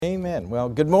Amen. Well,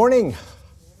 good morning,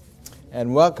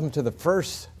 and welcome to the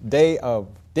first day of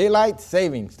Daylight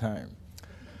Savings Time.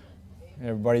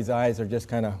 Everybody's eyes are just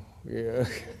kind of...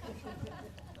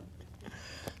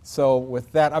 So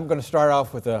with that, I'm going to start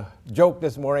off with a joke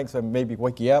this morning, so maybe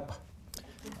wake you up.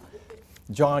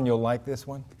 John, you'll like this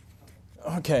one.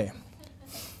 Okay.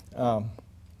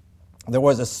 There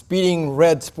was a speeding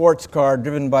red sports car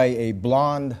driven by a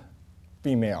blonde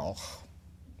female.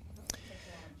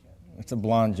 It's a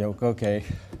blonde joke, okay.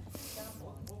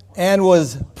 And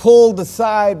was pulled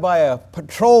aside by a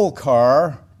patrol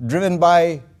car driven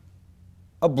by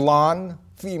a blonde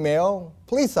female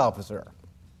police officer.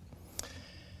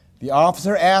 The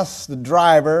officer asked the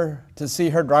driver to see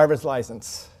her driver's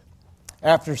license.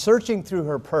 After searching through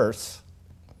her purse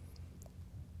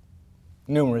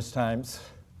numerous times,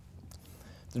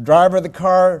 the driver of the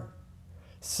car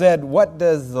said, "What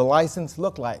does the license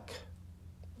look like?"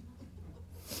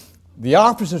 The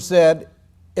officer said,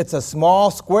 "It's a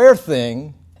small square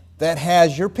thing that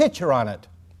has your picture on it."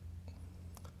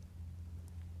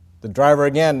 The driver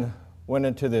again went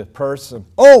into the purse and,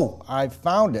 "Oh, I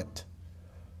found it.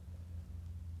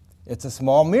 It's a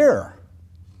small mirror."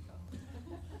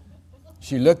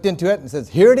 She looked into it and says,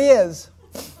 "Here it is,"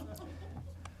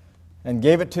 and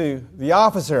gave it to the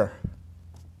officer.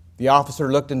 The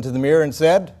officer looked into the mirror and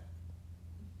said,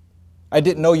 "I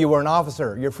didn't know you were an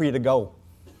officer. You're free to go."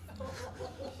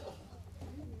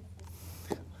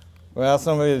 Well,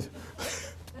 somebody...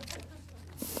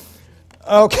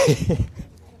 Okay.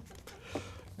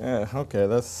 Okay,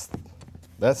 that's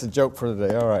a joke for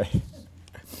today. All right.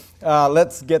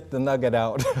 Let's get the nugget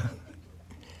out.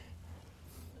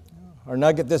 Our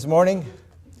nugget this morning: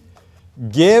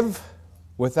 give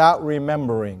without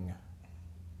remembering.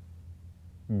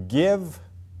 Give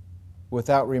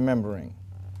without remembering.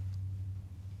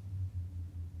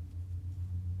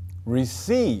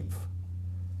 Receive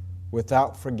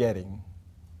without forgetting.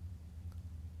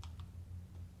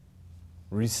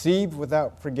 Receive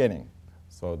without forgetting.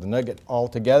 So the nugget all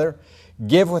together: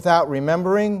 give without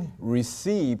remembering,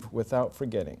 receive without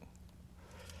forgetting.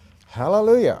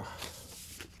 Hallelujah.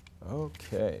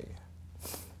 Okay.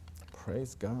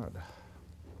 Praise God.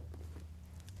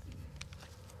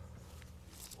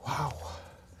 Wow.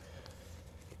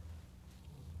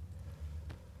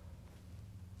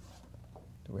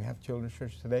 Do we have children's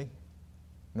church today?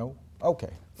 No?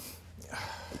 Okay.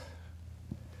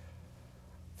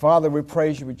 Father, we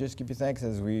praise you. We just give you thanks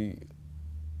as we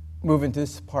move into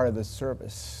this part of the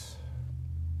service,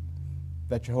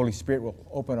 that your Holy Spirit will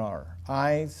open our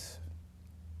eyes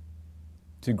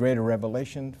to greater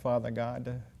revelation, Father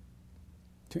God,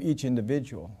 to each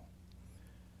individual.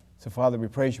 So, Father, we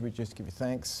praise you. We just give you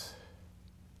thanks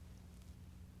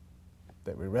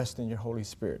that we rest in your Holy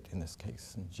Spirit in this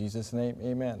case. In Jesus' name,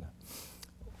 amen.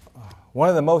 One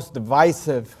of the most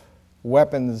divisive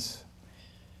weapons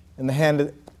in the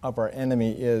hand of our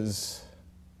enemy is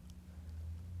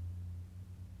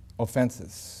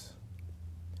offenses.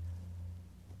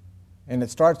 And it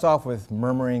starts off with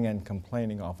murmuring and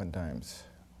complaining oftentimes.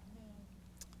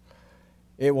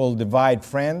 It will divide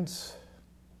friends,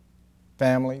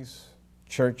 families,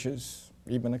 churches,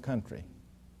 even a country.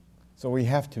 So we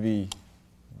have to be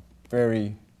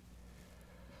very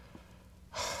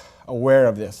aware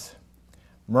of this.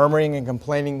 Murmuring and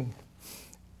complaining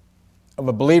of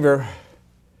a believer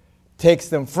takes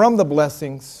them from the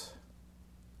blessings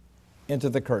into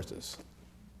the curses.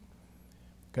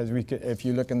 Because if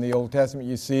you look in the Old Testament,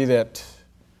 you see that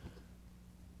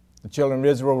the children of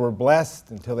Israel were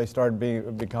blessed until they started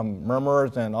become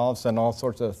murmurers, and all of a sudden all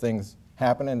sorts of things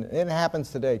happen, and it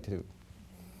happens today too.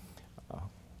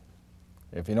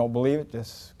 If you don't believe it,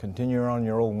 just continue on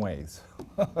your own ways.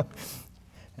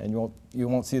 And you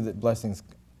won't see the blessings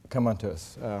come unto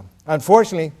us.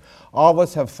 Unfortunately, all of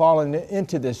us have fallen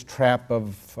into this trap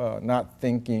of not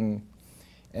thinking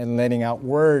and letting out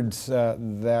words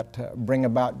that bring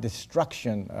about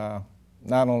destruction,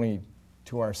 not only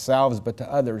to ourselves but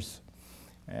to others.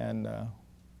 And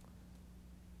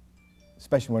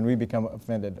especially when we become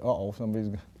offended.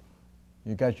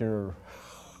 You got your...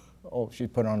 Oh, she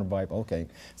put on her Bible. Okay.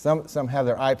 Some have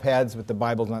their iPads with the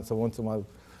Bibles on it, so once in a while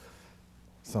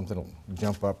something will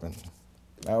jump up and...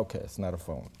 Okay, it's not a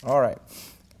phone. All right.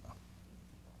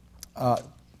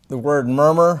 The word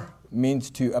murmur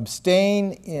means to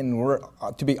abstain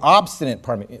to be obstinate,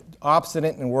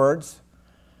 obstinate in words,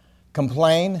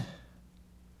 complain,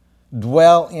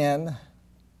 dwell in,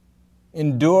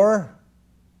 endure,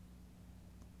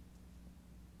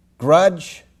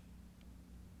 grudge,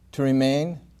 to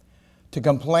remain, to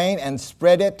complain and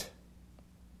spread it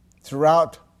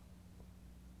throughout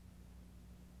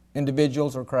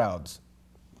individuals or crowds.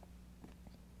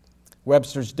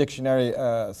 Webster's dictionary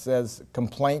says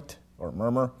complaint or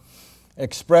murmur,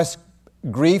 express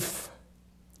grief,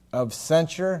 of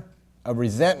censure, of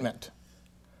resentment,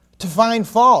 to find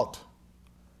fault,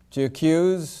 to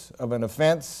accuse of an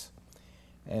offense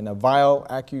and a vile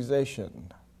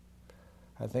accusation.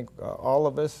 I think all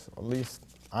of us, at least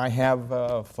I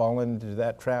have fallen into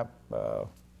that trap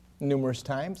numerous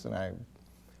times, and I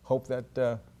hope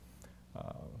that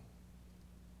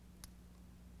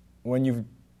when you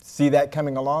see that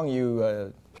coming along,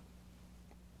 you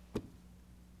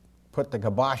put the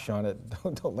kibosh on it.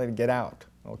 Don't let it get out,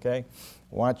 okay?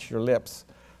 Watch your lips.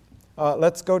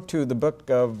 Let's go to the book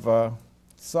of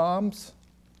Psalms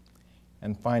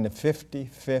and find the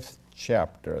 55th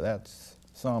chapter. That's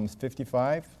Psalms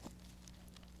 55.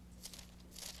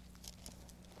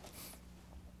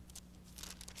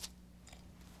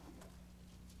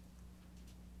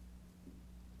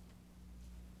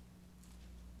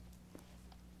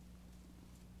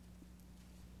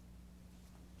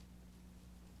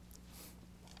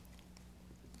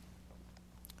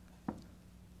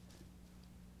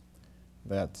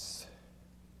 That's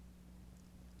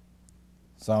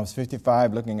Psalms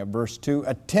 55, looking at verse 2.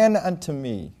 Attend unto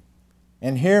me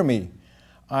and hear me.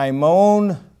 I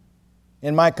moan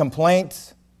in my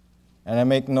complaints and I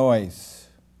make noise.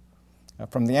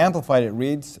 From the Amplified it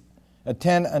reads,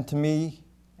 attend unto me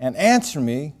and answer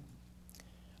me.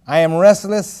 I am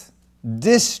restless,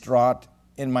 distraught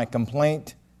in my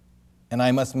complaint, and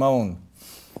I must moan.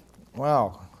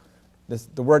 Wow.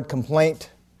 The word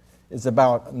complaint is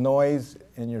about noise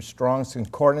in your Strong's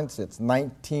Concordance. It's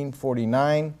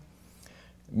 1949. It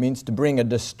means to bring a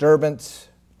disturbance,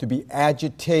 to be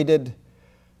agitated,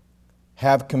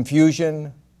 have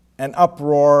confusion, an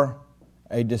uproar,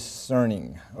 a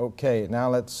discerning. Okay, now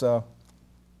let's go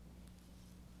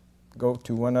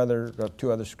to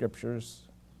two other scriptures.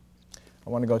 I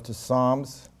want to go to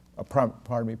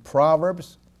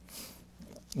Proverbs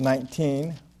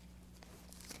 19.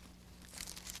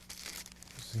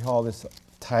 See how all this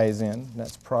ties in.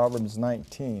 That's Proverbs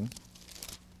 19.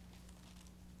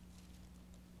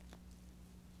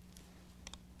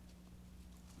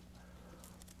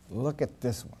 Look at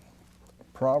this one.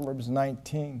 Proverbs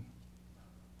 19.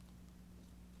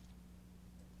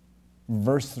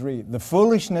 Verse 3. The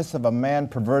foolishness of a man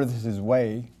perverteth his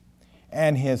way,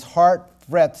 and his heart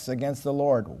frets against the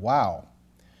Lord. Wow.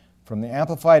 From the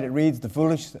Amplified it reads, the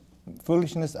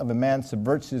foolishness of a man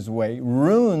subverts his way,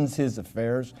 ruins his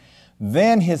affairs,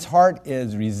 then his heart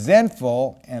is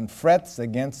resentful and frets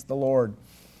against the Lord.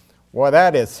 Well,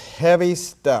 that is heavy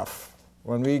stuff.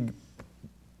 When we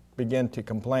begin to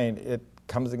complain, it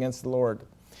comes against the Lord.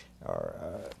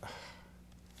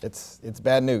 It's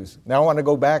bad news. Now I want to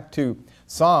go back to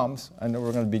Psalms. I know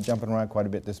we're going to be jumping around quite a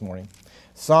bit this morning.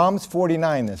 Psalms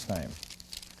 49 this time.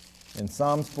 In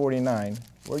Psalms 49,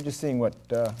 we're just seeing what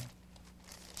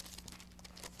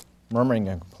murmuring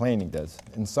and complaining does.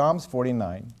 In Psalms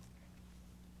 49,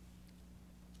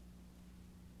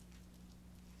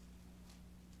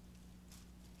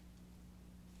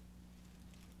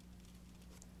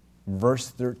 verse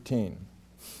 13.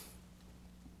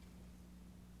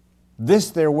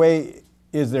 This their way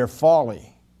is their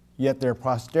folly, yet their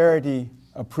posterity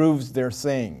approves their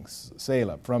sayings.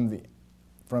 Selah. From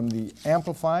the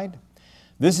Amplified,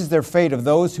 this is their fate of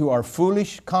those who are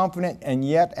foolish, confident, and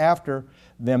yet after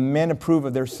them men approve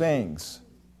of their sayings.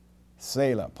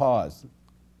 Selah. Pause.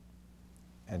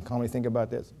 And calmly think about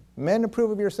this. Men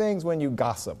approve of your sayings when you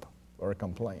gossip or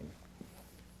complain.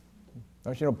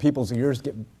 Don't you know people's ears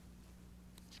get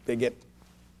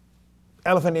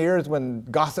elephant ears when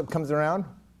gossip comes around?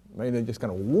 Maybe they just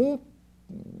kind of whoop,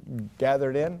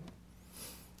 gathered in.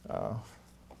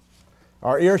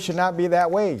 Our ears should not be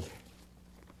that way.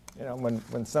 You know,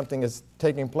 when something is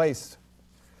taking place,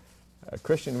 a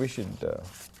Christian, we should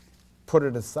put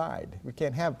it aside. We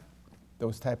can't have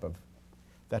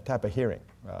that type of hearing.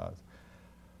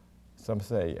 Some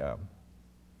say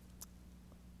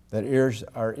that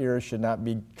our ears should not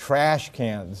be trash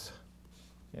cans.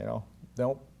 You know,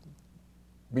 don't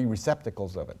be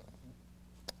receptacles of it.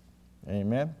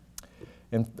 Amen.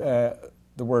 And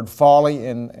the word folly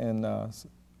in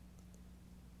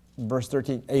verse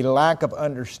 13, a lack of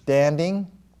understanding,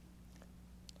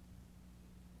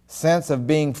 sense of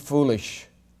being foolish,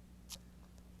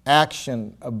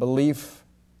 action of belief,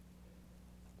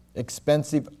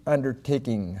 expensive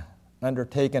undertaken,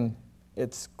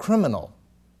 it's criminal.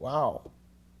 Wow.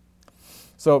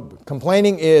 So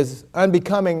complaining is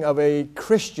unbecoming of a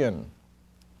Christian.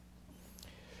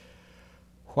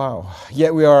 Wow.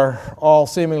 Yet we are all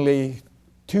seemingly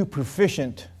too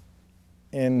proficient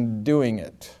in doing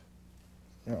it.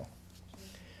 You know,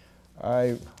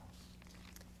 I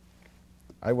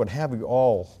would have you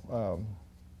all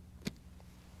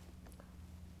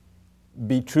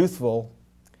be truthful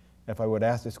if I would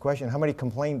ask this question. How many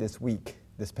complained this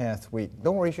past week?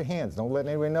 Don't raise your hands. Don't let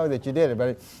anyone know that you did it.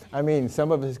 But I mean,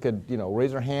 some of us could,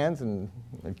 raise our hands and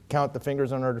count the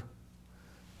fingers on our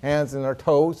hands and our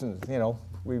toes, and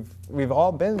we've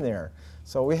all been there.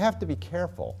 So we have to be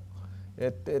careful.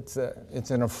 It's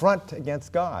an affront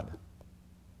against God,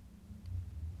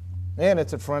 and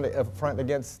it's an affront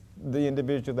against the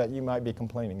individual that you might be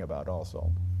complaining about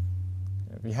also.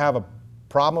 If you have a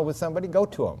problem with somebody, go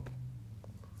to them.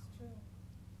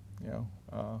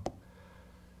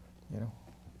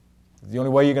 The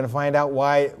only way you're going to find out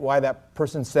why that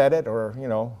person said it, or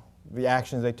the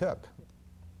actions they took.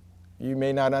 You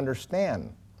may not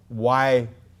understand why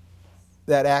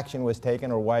that action was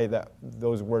taken or why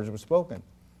those words were spoken.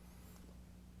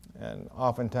 And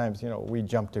oftentimes, we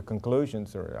jump to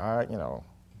conclusions, or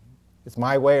it's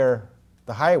my way or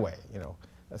the highway.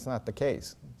 That's not the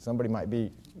case. Somebody might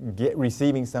be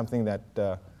receiving something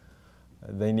that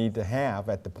they need to have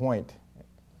at the point.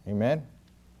 Amen?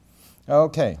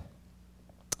 Okay.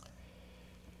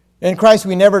 In Christ,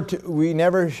 we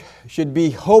never should be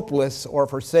hopeless or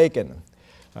forsaken.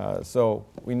 So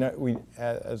we,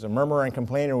 as a murmurer and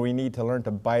complainer, we need to learn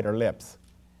to bite our lips,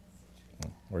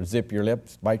 or zip your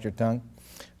lips, bite your tongue.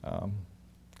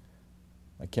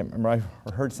 I can't remember.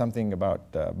 I heard something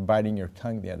about biting your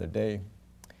tongue the other day.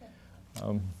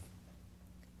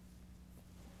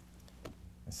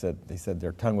 They said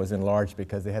their tongue was enlarged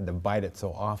because they had to bite it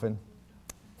so often.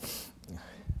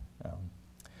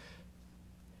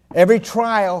 Every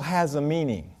trial has a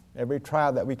meaning. Every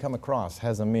trial that we come across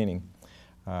has a meaning.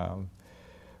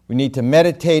 We need to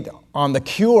meditate on the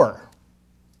cure,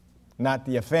 not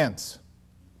the offense.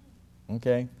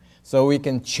 Okay? So we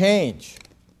can change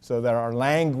so that our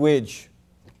language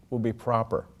will be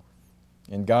proper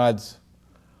in God's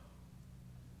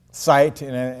sight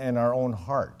and in our own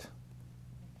heart.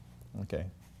 Okay.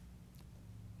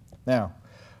 Now,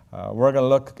 we're going to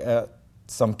look at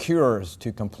some cures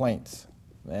to complaints,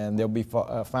 and they'll be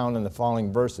found in the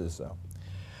following verses.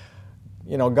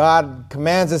 God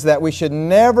commands us that we should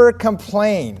never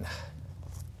complain.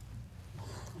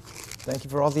 Thank you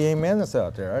for all the amens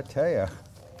out there, I tell you.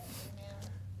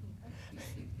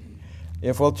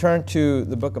 If we'll turn to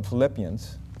the book of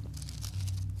Philippians.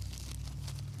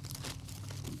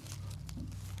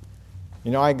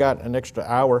 I got an extra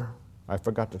hour. I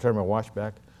forgot to turn my watch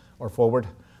back or forward.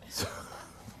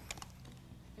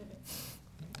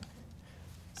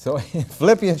 So in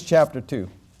Philippians chapter 2.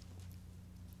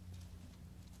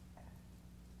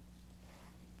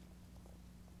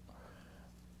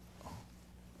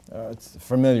 It's a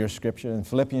familiar scripture. In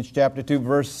Philippians chapter 2,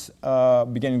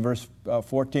 beginning verse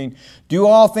 14. Do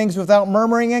all things without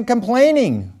murmuring and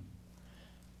complaining,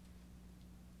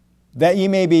 that ye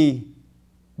may be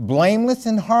blameless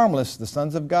and harmless, the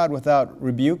sons of God without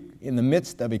rebuke, in the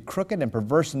midst of a crooked and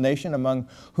perverse nation, among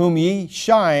whom ye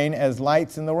shine as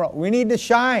lights in the world. We need to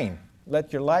shine.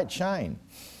 Let your light shine.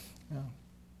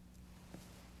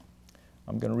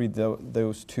 I'm going to read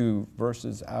those two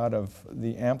verses out of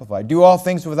the Amplified. Do all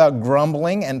things without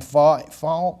grumbling and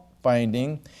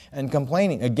fault-finding and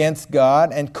complaining against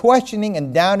God, and questioning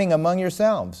and doubting among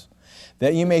yourselves,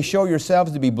 that you may show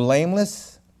yourselves to be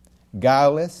blameless,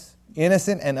 guileless,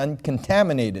 innocent, and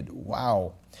uncontaminated.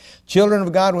 Wow. Children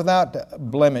of God without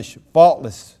blemish,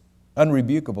 faultless,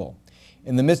 unrebukable,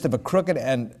 in the midst of a crooked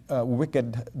and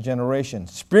wicked generation,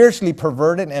 spiritually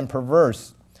perverted and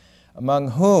perverse,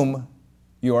 among whom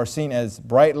you are seen as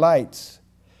bright lights,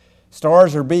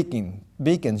 stars or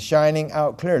beacons shining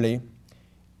out clearly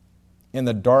in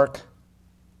the dark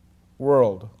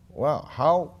world. Wow,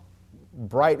 how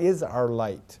bright is our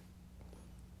light?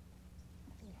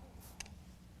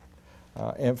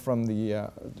 And from the,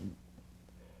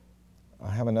 I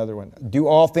have another one. Do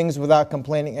all things without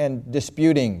complaining and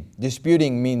disputing.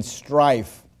 Disputing means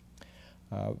strife,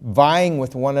 vying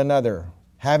with one another,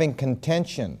 having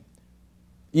contention,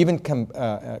 even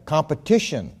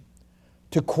competition,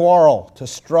 to quarrel, to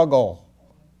struggle,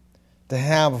 to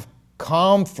have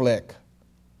conflict,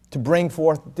 to bring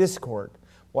forth discord.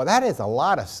 Well, that is a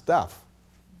lot of stuff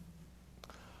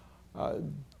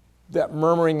that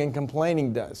murmuring and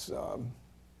complaining does.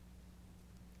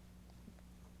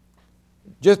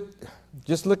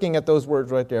 Just looking at those words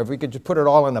right there, if we could just put it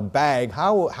all in a bag,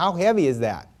 how heavy is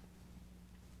that?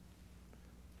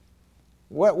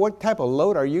 What type of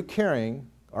load are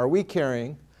we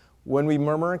carrying when we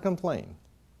murmur and complain?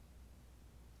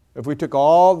 If we took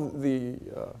all the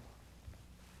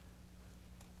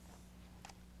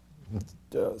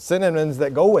synonyms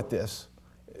that go with this.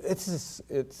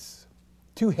 It's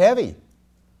too heavy.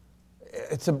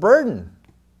 It's a burden,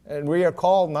 and we are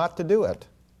called not to do it.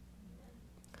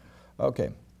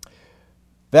 Okay.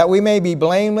 That we may be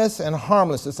blameless and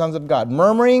harmless, the sons of God.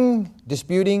 Murmuring,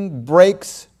 disputing,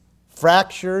 breaks,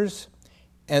 fractures,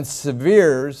 and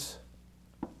severes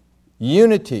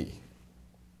unity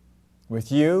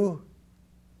with you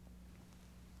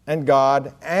and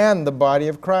God and the body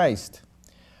of Christ.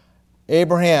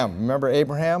 Abraham, remember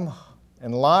Abraham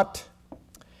and Lot?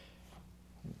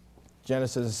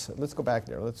 Genesis, let's go back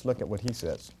there. Let's look at what he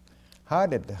says. How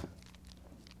did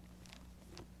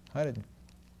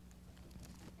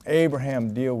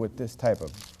Abraham deal with this type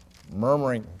of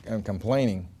murmuring and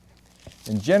complaining?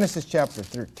 In Genesis chapter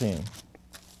 13,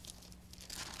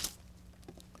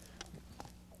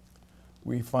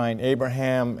 we find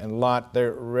Abraham and Lot,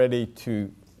 they're ready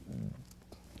to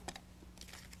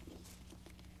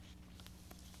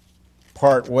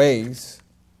part ways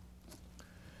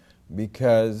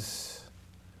because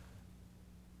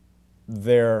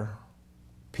their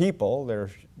people,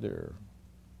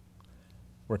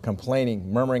 were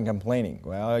complaining, murmuring, complaining.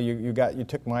 Well, you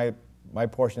took my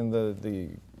portion of the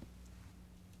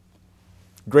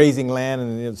grazing land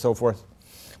and so forth.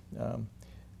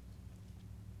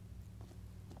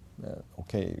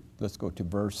 Okay, let's go to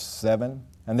verse 7.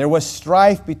 And there was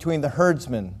strife between the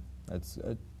herdsmen. That's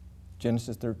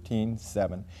Genesis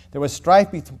 13:7. There was strife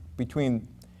between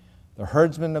the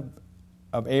herdsmen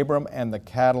of Abram and the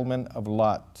cattlemen of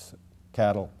Lot's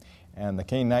cattle. And the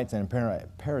Canaanites and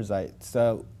Perizzites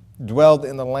dwelled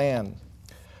in the land.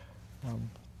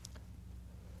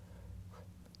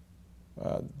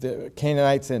 The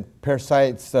Canaanites and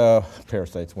Perizzites,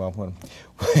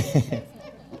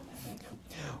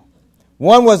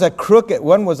 one was a crooked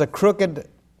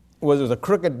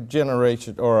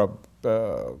generation or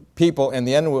a people, and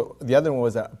the other one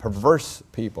was a perverse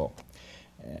people.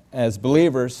 As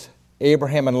believers,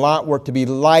 Abraham and Lot were to be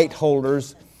light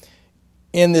holders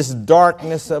in this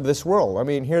darkness of this world. I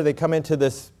mean, here they come into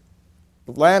this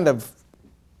land of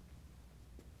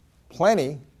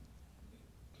plenty,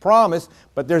 promise,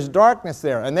 but there's darkness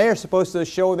there, and they are supposed to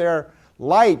show their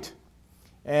light.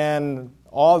 And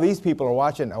all these people are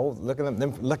watching. Oh, look at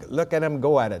them! Look at them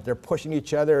go at it. They're pushing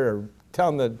each other, or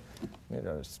telling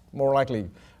it's more likely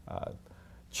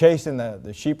chasing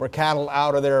the sheep or cattle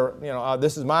out of their.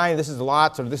 This is mine. This is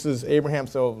Lot's, or this is Abraham.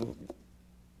 So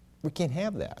we can't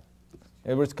have that.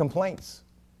 It was complaints,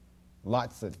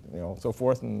 lots of so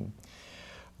forth, and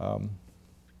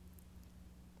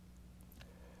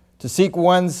to seek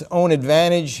one's own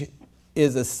advantage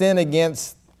is a sin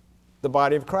against the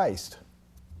body of Christ.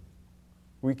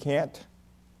 We can't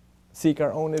seek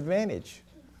our own advantage.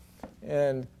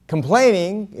 And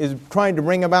complaining is trying to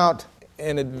bring about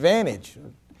an advantage.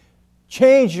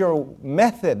 Change your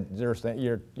method,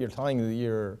 you're telling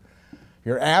your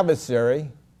adversary.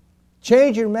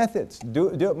 Change your methods. Do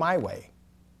it my way.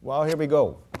 Well, here we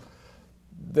go.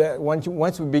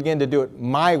 Once we begin to do it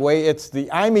my way, it's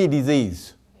the I-me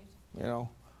disease.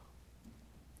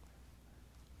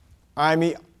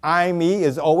 I-me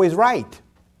is always right.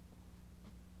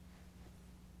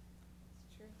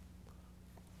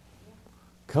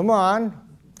 Come on.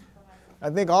 I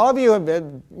think all of you have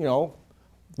been,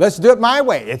 let's do it my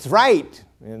way. It's right.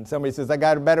 And somebody says, I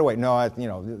got a better way. No,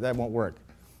 that won't work.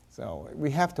 So we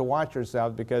have to watch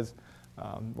ourselves because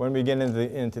when we get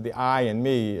into the I and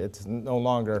me, it's no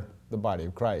longer the body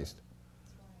of Christ.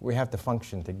 We have to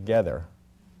function together.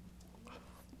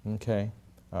 Okay.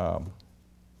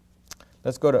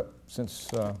 Let's go to,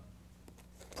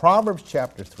 Proverbs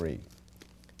chapter 3.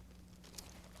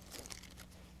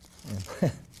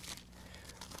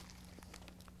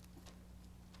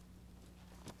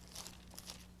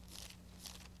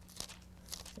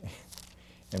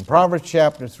 In Proverbs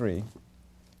chapter 3,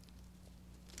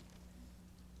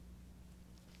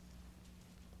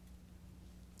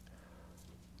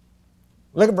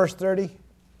 look at verse 30.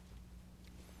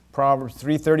 Proverbs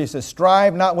 3:30 says,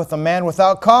 strive not with a man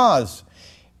without cause,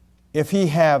 if he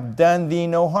have done thee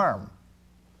no harm.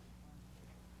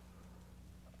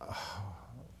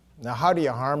 Now, how do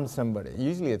you harm somebody?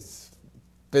 Usually it's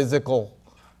physical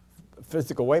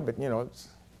way, but it's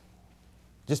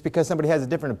just because somebody has a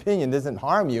different opinion doesn't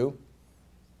harm you.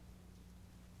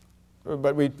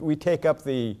 But we take up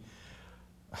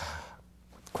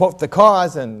quote the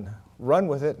cause and run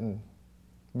with it and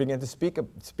begin to speak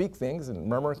things and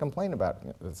murmur and complain about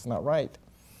it. It's not right.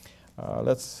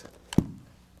 Let's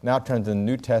now turn to the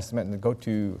New Testament and go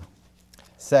to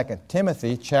 2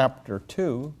 Timothy chapter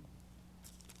 2.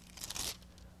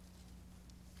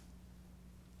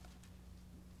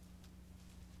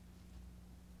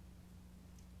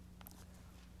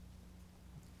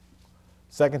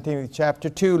 2 Timothy chapter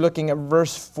 2, looking at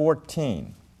verse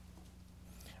 14.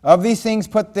 Of these things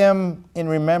put them in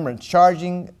remembrance,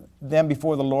 charging them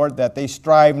before the Lord that they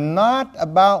strive not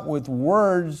about with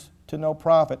words to no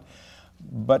profit,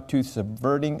 but to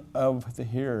subverting of the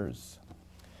hearers.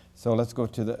 So let's go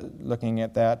to looking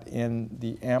at that in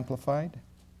the Amplified.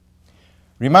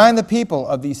 Remind the people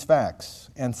of these facts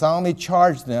and solemnly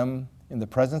charge them in the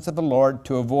presence of the Lord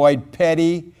to avoid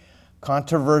petty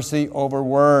controversy over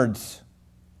words.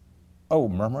 Oh,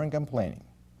 murmuring and complaining,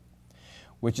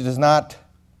 which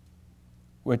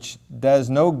does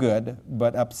no good,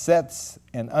 but upsets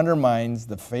and undermines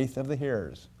the faith of the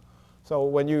hearers. So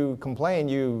when you complain,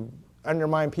 you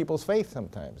undermine people's faith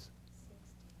sometimes.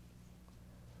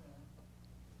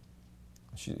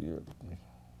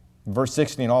 Verse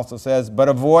 16 also says, but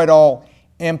avoid all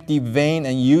empty, vain,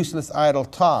 and useless idle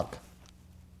talk,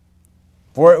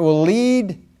 for it will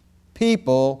lead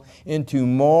people into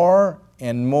more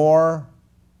and more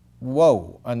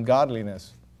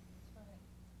ungodliness.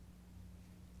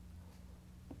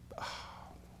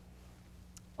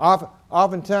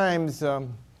 Oftentimes,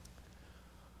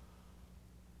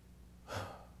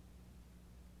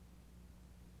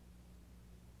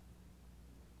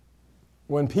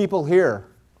 when people hear,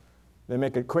 they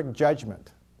make a quick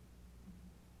judgment.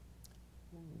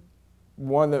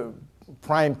 One of the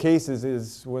prime cases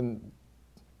is when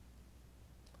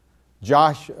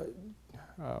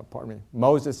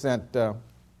Moses sent the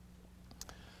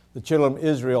children of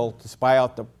Israel to spy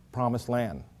out the promised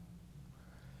land.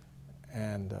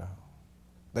 And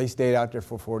they stayed out there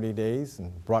for 40 days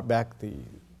and brought back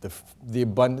the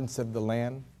abundance of the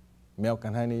land, milk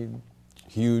and honey,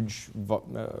 huge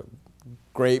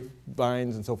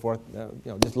grapevines and so forth,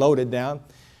 just loaded down.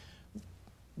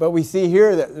 But we see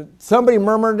here that somebody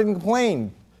murmured and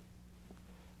complained.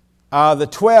 The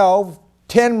 12,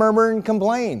 10 murmured and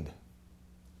complained.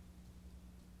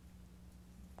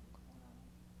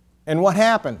 And what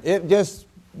happened?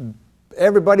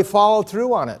 Everybody followed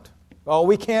through on it. Oh,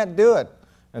 we can't do it.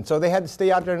 And so they had to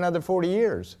stay out there another 40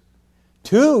 years.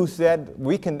 2 said,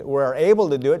 we're able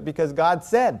to do it because God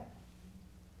said.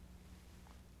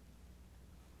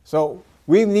 So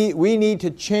we need to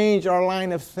change our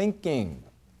line of thinking.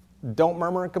 Don't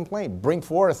murmur and complain. Bring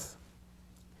forth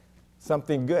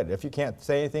something good. If you can't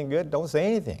say anything good, don't say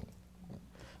anything.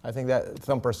 I think that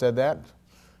Thumper said that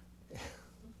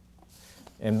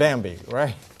in Bambi,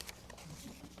 right?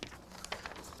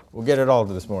 We'll get it all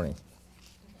to this morning.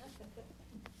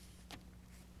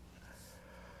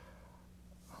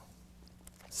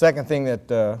 Second thing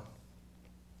that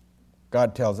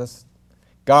God tells us,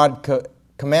 God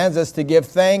commands us to give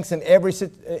thanks in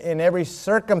every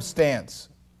circumstance.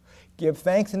 Give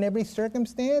thanks in every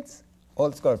circumstance? Oh,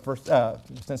 let's go first.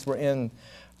 Since we're in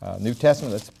New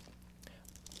Testament, let's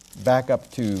back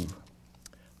up to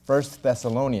 1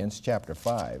 Thessalonians chapter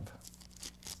 5.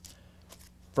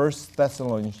 1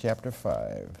 Thessalonians chapter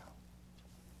 5.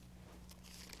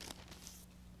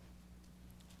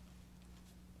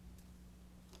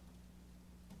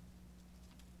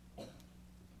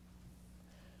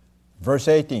 Verse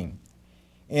 18.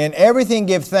 In everything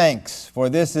give thanks, for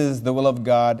this is the will of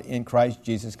God in Christ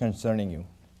Jesus concerning you.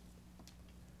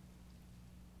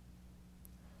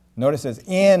 Notice it says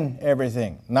in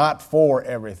everything, not for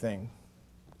everything.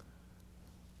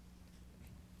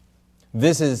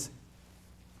 This is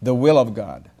the will of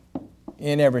God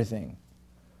in everything.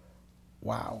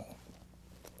 Wow.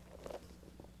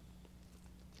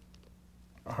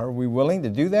 Are we willing to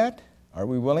do that? Are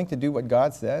we willing to do what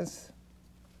God says?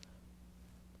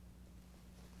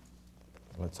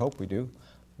 Let's hope we do.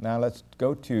 Now let's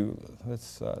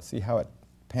see how it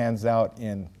pans out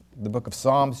in the book of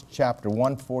Psalms chapter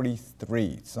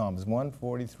 143. Psalms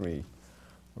 143.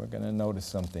 We're going to notice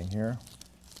something here.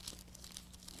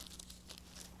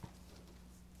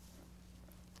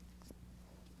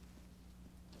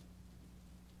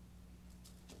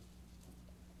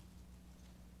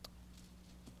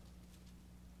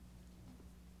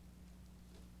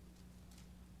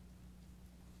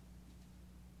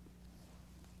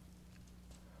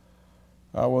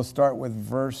 We'll start with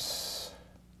verse.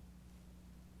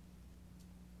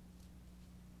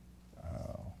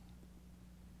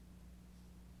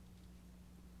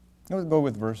 Let's go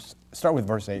with start with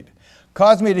verse 8.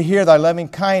 Cause me to hear thy loving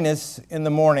kindness in the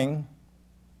morning,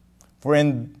 for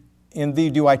in thee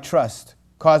do I trust.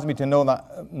 Cause me to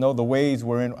know the ways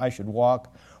wherein I should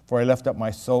walk, for I lift up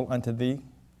my soul unto thee.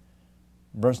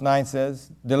 Verse 9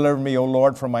 says, deliver me, O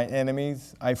Lord, from my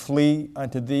enemies. I flee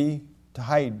unto thee to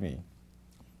hide me.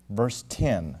 Verse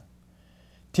 10,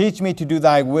 teach me to do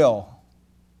thy will,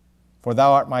 for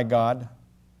thou art my God.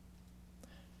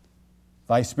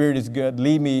 Thy spirit is good.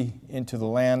 Lead me into the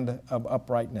land of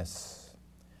uprightness.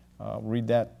 Read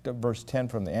that verse 10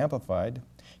 from the Amplified.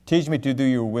 Teach me to do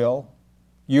your will.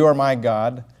 You are my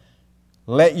God.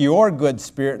 Let your good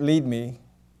spirit lead me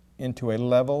into a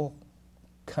level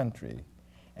country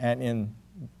and in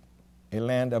a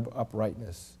land of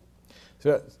uprightness.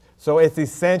 So it's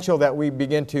essential that we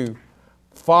begin to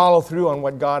follow through on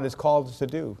what God has called us to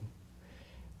do.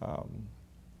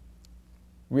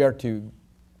 We are to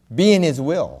be in His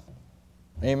will.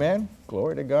 Amen?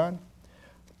 Glory to God.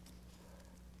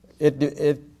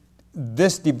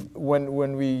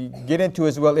 When we get into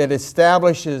His will, it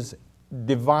establishes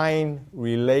divine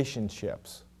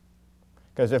relationships.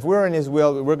 Because if we're in His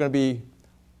will, we're going to be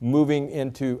moving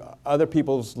into other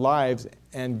people's lives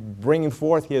and bringing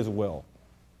forth His will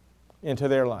into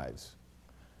their lives.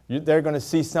 They're going to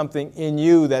see something in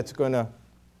you that's going to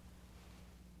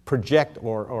project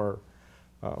or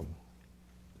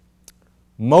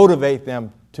motivate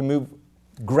them to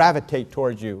gravitate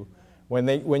towards you. When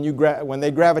they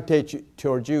gravitate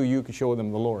towards you, you can show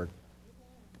them the Lord.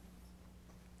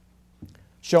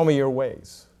 Show me your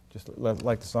ways, just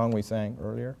like the song we sang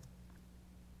earlier.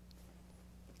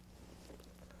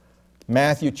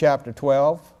 Matthew chapter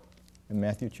 12. In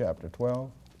Matthew chapter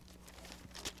 12.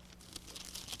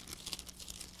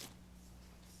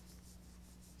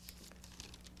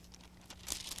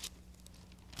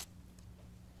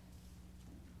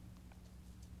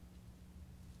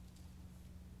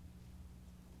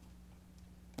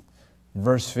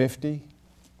 Verse 50,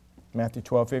 Matthew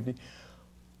 12:50.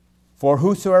 For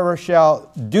whosoever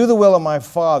shall do the will of my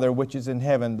Father which is in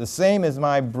heaven, the same is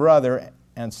my brother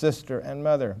and sister and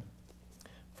mother.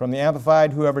 From the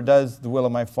Amplified, whoever does the will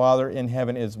of my Father in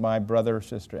heaven is my brother,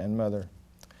 sister, and mother.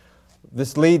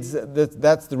 This leads,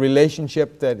 that's the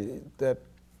relationship that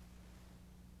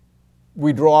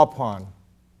we draw upon.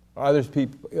 Other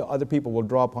people will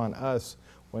draw upon us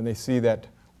when they see that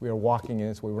we are walking in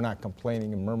this way. We're not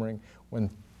complaining and murmuring. When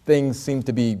things seem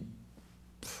to be,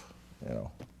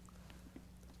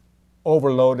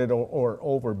 overloaded or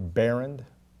overbearing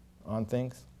on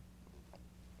things.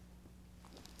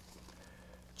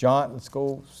 John, let's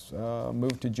go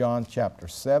move to John chapter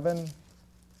 7.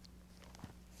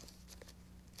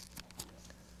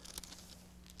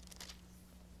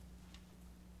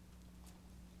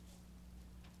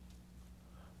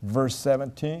 Verse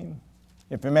 17.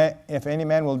 If any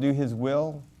man will do his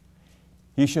will,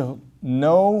 he shall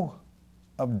know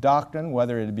of doctrine,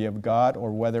 whether it be of God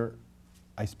or whether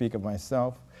I speak of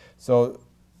myself. So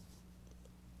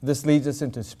this leads us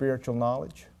into spiritual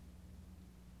knowledge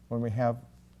when we have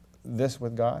this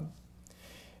with God.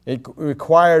 It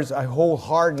requires a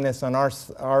wholeheartedness on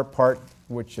our part,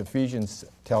 which Ephesians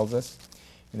tells us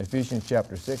in Ephesians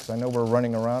chapter 6. I know we're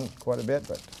running around quite a bit,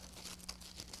 but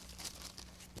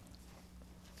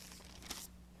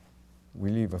we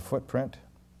leave a footprint.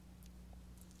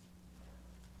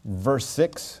 Verse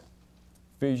 6,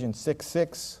 Ephesians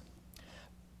 6:6.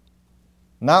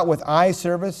 Not with eye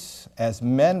service as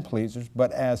men pleasers,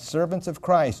 but as servants of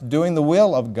Christ, doing the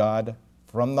will of God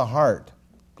from the heart.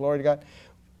 Glory to God.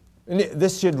 And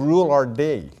this should rule our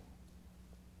day.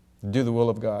 Do the will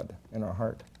of God in our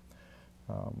heart.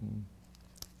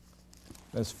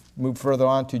 Let's move further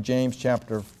on to James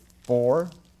chapter 4.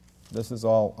 This is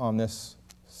all on this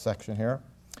section here.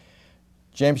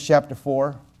 James chapter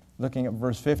 4, looking at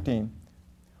verse 15.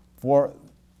 For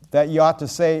that you ought to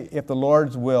say, if the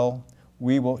Lord's will,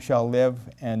 shall live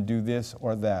and do this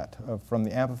or that. From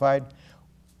the Amplified,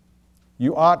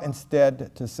 you ought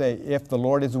instead to say, if the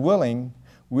Lord is willing,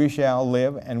 we shall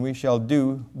live and we shall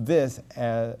do this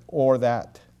or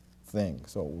that thing.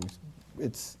 So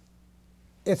it's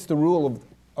the rule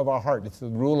of our heart. It's the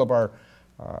rule of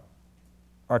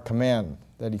our command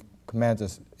that He commands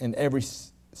us in every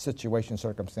situation,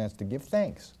 circumstance to give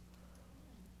thanks.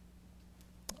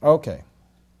 Okay.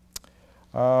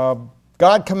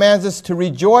 God commands us to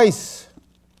rejoice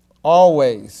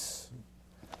always.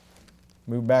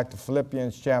 Move back to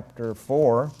Philippians chapter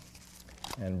 4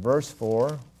 and verse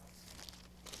 4.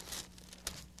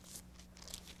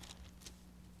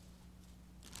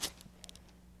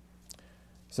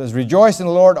 It says, rejoice in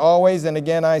the Lord always, and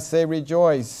again I say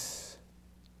rejoice.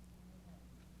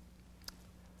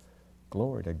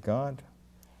 Glory to God.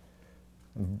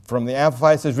 From the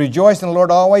Amplified, it says, rejoice in the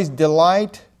Lord always,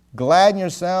 delight, gladden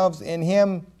yourselves in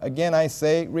Him. Again I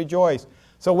say rejoice.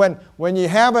 So when you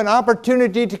have an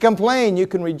opportunity to complain, you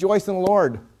can rejoice in the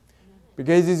Lord,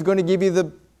 because He's going to give you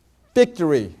the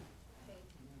victory.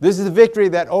 This is the victory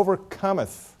that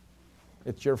overcometh.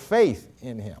 It's your faith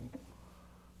in Him.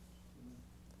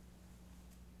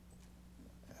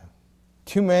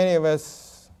 too many of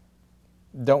us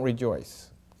don't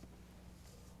rejoice.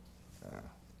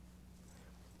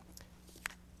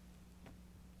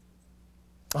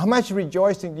 How much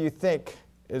rejoicing do you think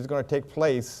is going to take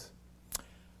place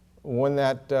when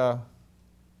that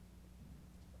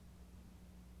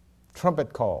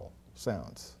trumpet call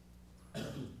sounds?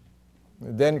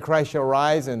 Then Christ shall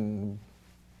rise, and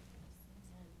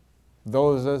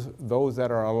those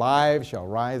that are alive shall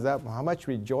rise up. How much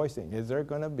rejoicing is there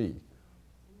going to be?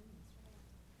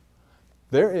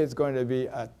 There is going to be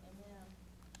a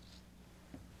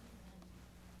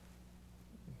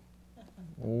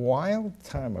wild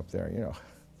time up there, you know.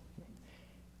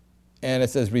 And it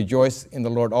says, rejoice in the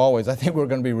Lord always. I think we're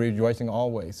going to be rejoicing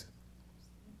always.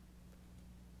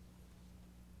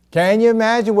 Can you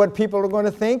imagine what people are going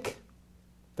to think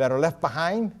that are left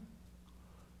behind?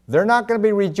 They're not going to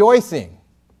be rejoicing.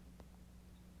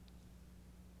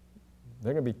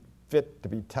 They're going to be fit to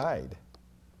be tied.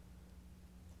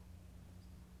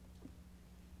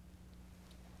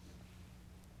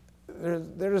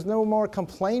 There's no more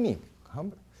complaining.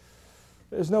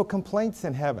 There's no complaints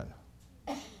in heaven.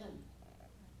 You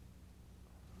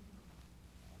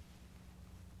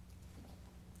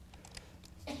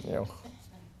know.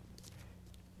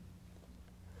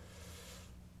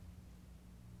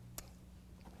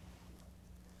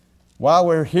 While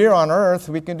we're here on earth,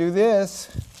 we can do this.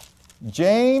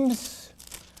 James,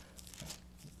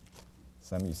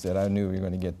 some of you said, I knew we were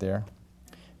going to get there.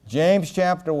 James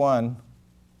chapter 1,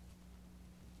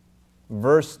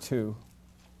 verse 2.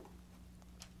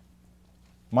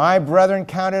 My brethren,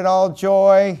 count it all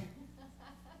joy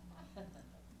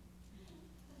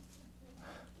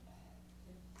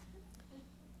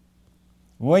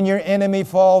when your enemy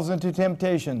falls into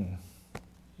temptation.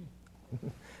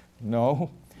 No.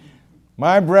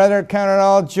 My brethren, count it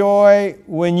all joy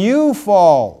when you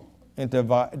fall into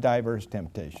diverse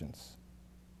temptations.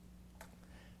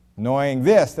 Knowing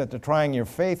this, that the trying your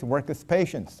faith worketh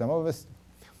patience. Some of us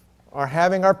are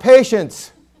having our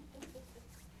patience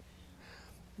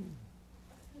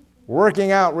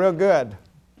working out real good.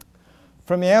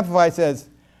 From the Amplified says,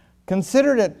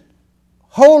 consider it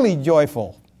wholly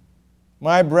joyful,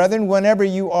 my brethren, whenever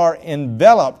you are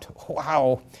enveloped,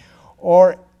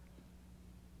 or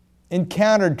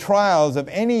encountered trials of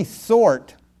any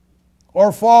sort,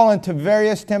 or fall into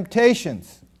various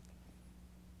temptations.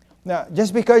 Now,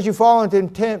 just because you fall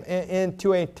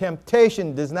into a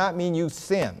temptation does not mean you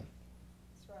sin.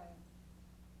 That's right.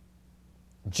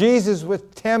 Jesus was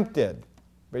tempted,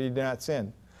 but he did not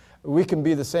sin. We can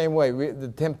be the same way. The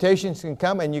temptations can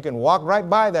come and you can walk right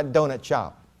by that donut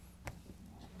shop.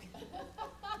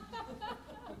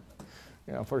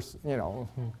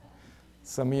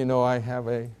 Some of you know I have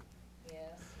a...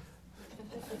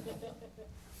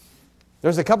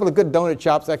 There's a couple of good donut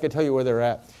shops. I can tell you where they're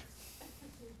at.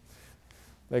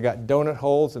 They got donut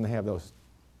holes and they have those.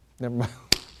 Never mind.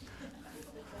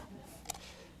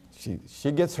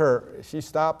 She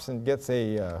stops and gets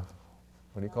a,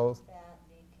 what do you call it?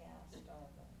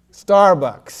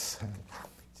 Starbucks.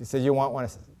 She says, you want one? I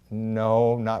said,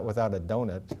 no, not without a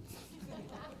donut.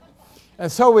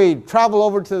 And so we travel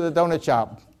over to the donut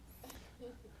shop.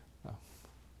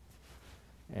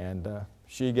 And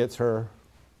she gets her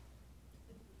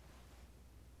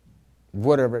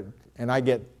whatever, and I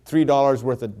get $3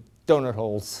 worth of donut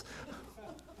holes.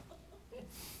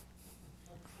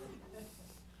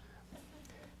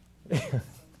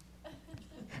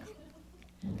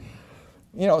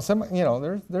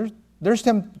 There's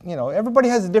everybody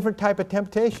has a different type of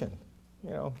temptation.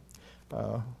 I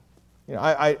do it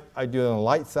on the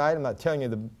light side. I'm not telling you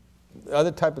the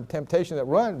other type of temptation that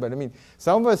run, but I mean,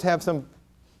 some of us have some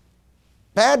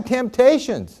bad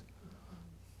temptations.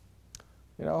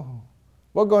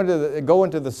 We'll go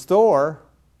into the store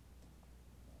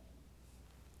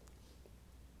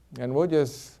and we'll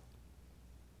just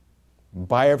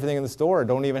buy everything in the store.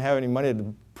 Don't even have any money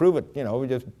to prove it. We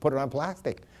just put it on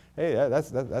plastic. Hey,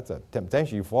 that's a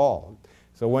temptation. You fall.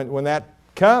 So when that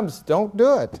comes, don't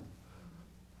do it.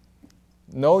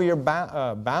 Know your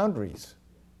boundaries.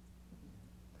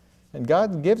 And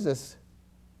God gives us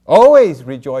always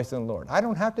rejoice in the Lord. I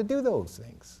don't have to do those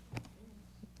things.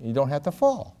 You don't have to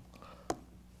fall.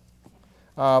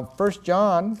 1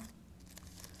 John,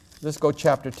 let's go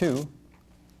chapter 2.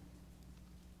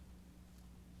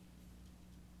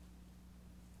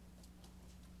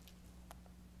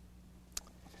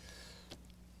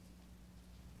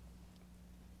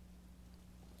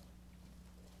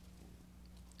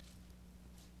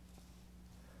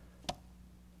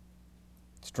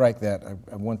 Strike that.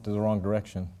 I went to the wrong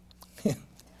direction.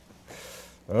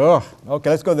 Oh, okay,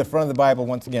 let's go to the front of the Bible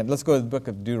once again. Let's go to the book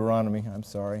of Deuteronomy. I'm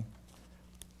sorry.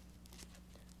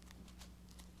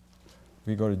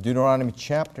 We go to Deuteronomy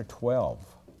chapter 12.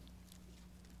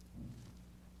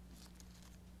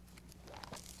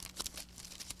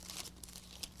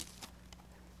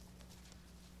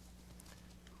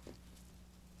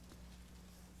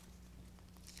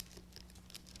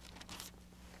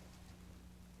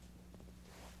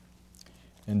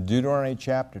 In Deuteronomy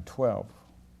chapter 12,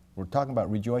 we're talking about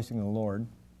rejoicing in the Lord.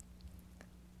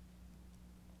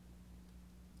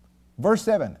 Verse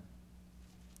 7.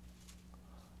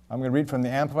 I'm going to read from the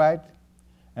Amplified.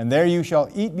 And there you shall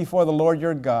eat before the Lord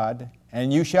your God,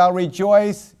 and you shall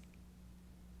rejoice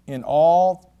in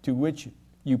all to which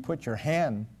you put your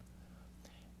hand,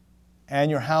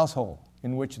 and your household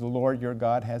in which the Lord your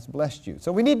God has blessed you.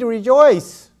 So we need to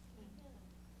rejoice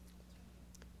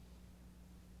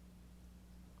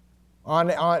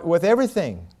on with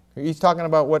everything. He's talking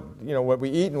about what we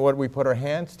eat and what we put our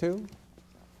hands to.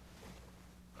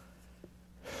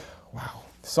 Wow.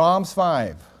 Psalms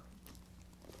 5.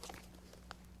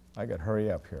 I got to hurry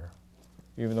up here,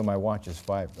 even though my watch is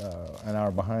an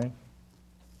hour behind.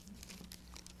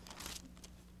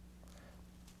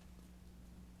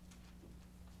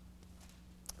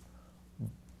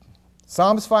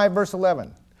 Psalms 5, verse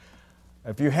 11.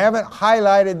 If you haven't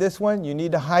highlighted this one, you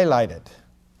need to highlight it.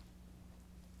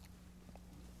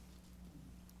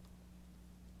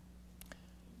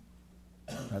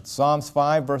 That's Psalms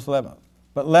 5, verse 11.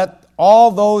 But let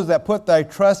all those that put thy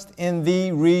trust in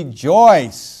thee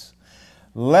rejoice.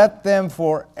 Let them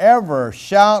forever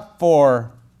shout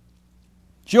for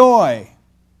joy,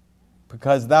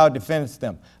 because thou defendest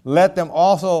them. Let them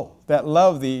also that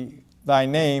love thee, thy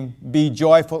name, be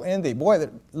joyful in thee. Boy,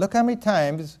 look how many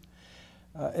times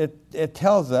it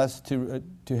tells us to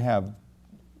have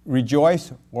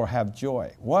rejoice or have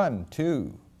joy. 1,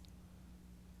 2,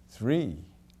 3.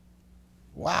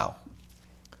 Wow.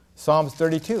 Psalms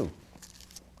 32.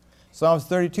 Psalms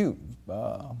 32.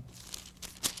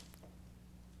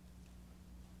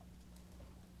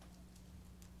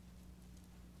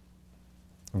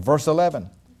 Verse 11.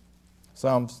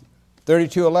 Psalms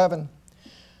 32:11.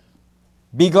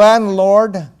 Be glad in the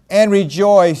Lord and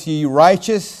rejoice, ye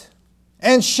righteous,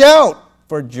 and shout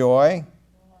for joy,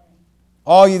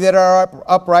 all you that are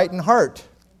upright in heart.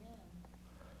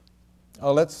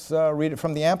 Oh, let's read it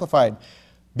from the Amplified.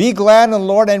 Be glad in the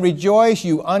Lord and rejoice,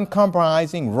 you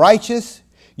uncompromising righteous,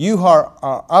 you who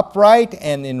are upright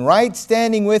and in right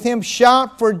standing with him.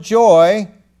 Shout for joy,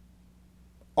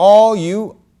 all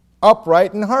you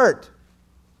upright in heart.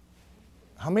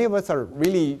 How many of us are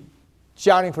really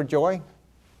shouting for joy?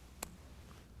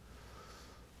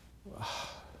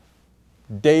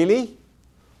 Daily?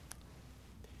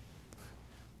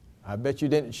 I bet you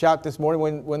didn't shout this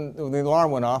morning when the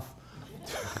alarm went off.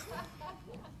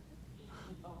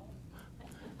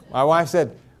 My wife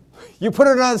said, you put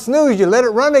it on snooze, you let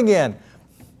it run again.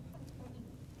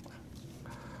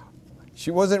 She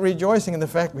wasn't rejoicing in the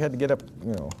fact we had to get up,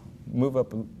 move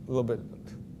up a little bit.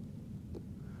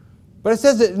 But it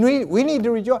says that we need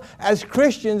to rejoice. As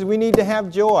Christians, we need to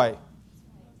have joy.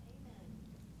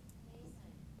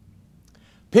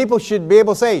 People should be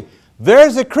able to say,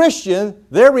 there's a Christian,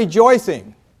 they're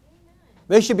rejoicing.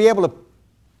 They should be able to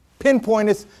pinpoint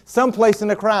us someplace in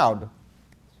the crowd.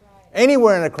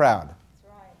 Anywhere in a crowd.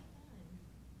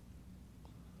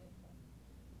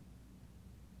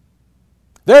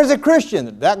 There's a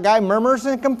Christian. That guy murmurs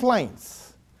and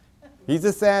complains. He's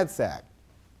a sad sack.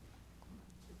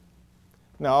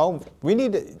 No, we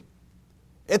need to.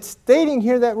 It's stating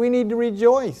here that we need to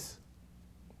rejoice.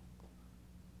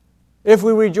 If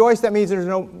we rejoice, that means there's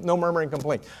no murmuring and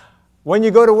complaint. When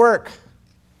you go to work,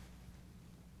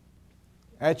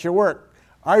 at your work,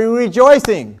 are you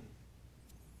rejoicing?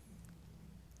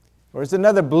 Or it's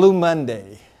another Blue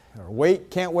Monday, or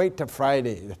can't wait till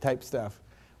Friday, the type stuff.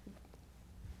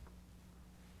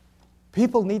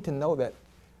 People need to know that.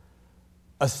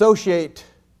 Associate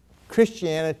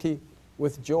Christianity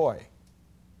with joy.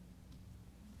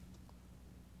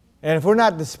 And if we're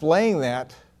not displaying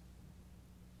that,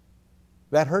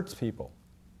 that hurts people.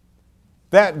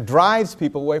 That drives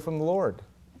people away from the Lord.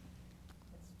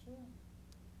 That's true.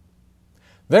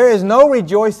 There is no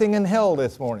rejoicing in hell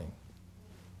this morning.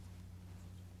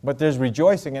 But there's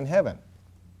rejoicing in heaven.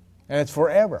 And it's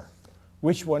forever.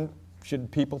 Which one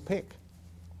should people pick?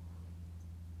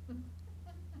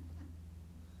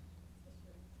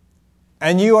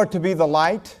 And you are to be the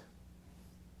light.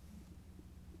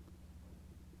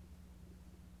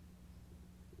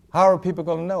 How are people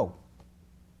going to know?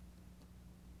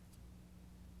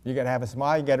 You got to have a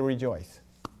smile, you got to rejoice.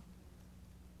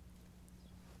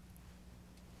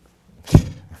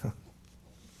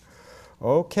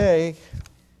 Okay.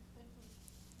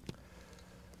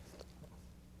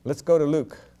 Let's go to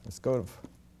Luke. Let's go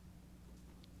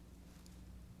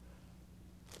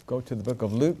to the book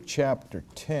of Luke, chapter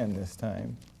 10 this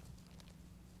time.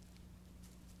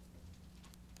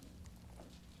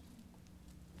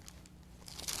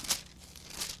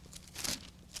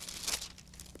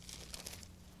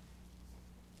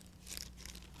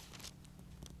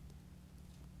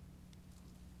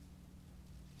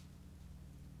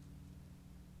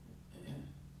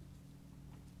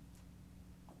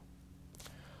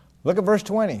 Look at verse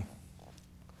 20.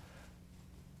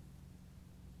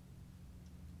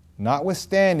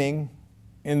 Notwithstanding,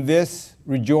 in this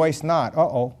rejoice not.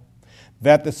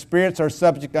 That the spirits are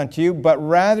subject unto you, but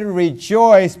rather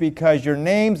rejoice because your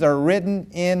names are written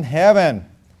in heaven.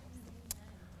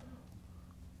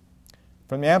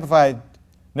 From the Amplified,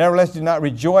 nevertheless do not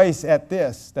rejoice at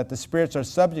this, that the spirits are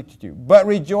subject to you, but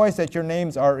rejoice that your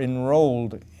names are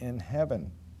enrolled in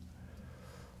heaven.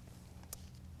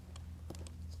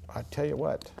 I tell you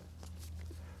what,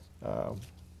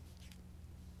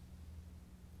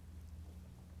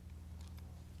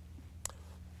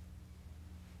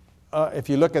 if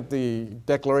you look at the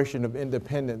Declaration of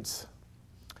Independence,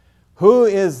 who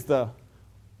is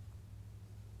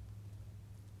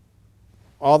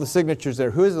all the signatures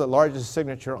there, who is the largest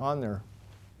signature on there?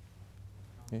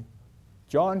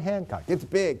 John Hancock. It's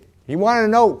big. He wanted to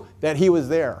know that he was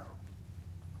there.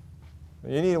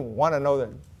 You need to want to know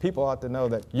that. People ought to know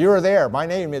that you're there. My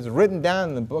name is written down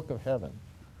in the book of heaven.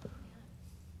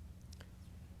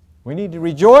 We need to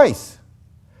rejoice.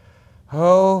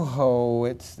 Ho, ho,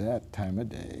 it's that time of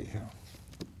day.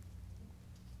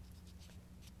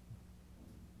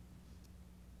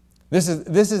 This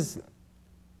is,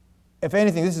 if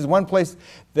anything, this is one place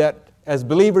that as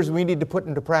believers we need to put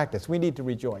into practice. We need to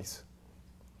rejoice.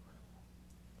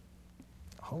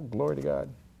 Oh, glory to God.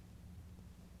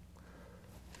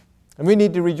 And we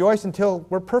need to rejoice until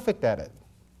we're perfect at it.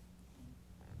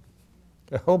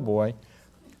 Oh boy.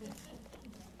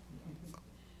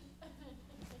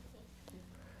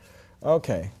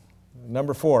 Okay.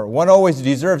 Number 4. One always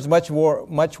deserves much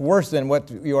worse than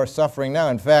what you are suffering now.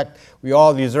 In fact, we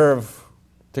all deserve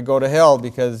to go to hell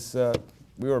because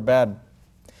we were bad.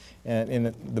 And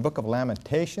in the book of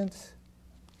Lamentations,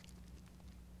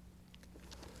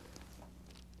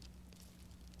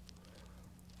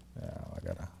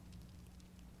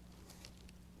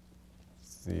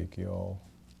 Ezekiel.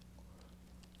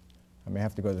 I may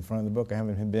have to go to the front of the book. I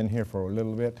haven't been here for a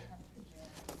little bit.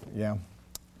 Yeah.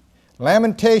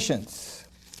 Lamentations,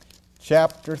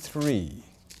 chapter 3.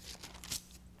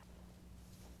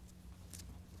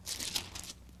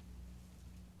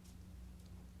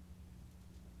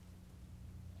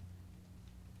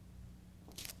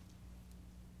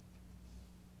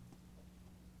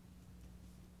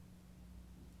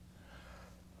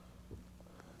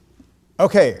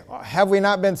 Okay, have we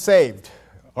not been saved?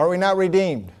 Are we not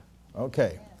redeemed?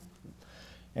 Okay.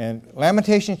 And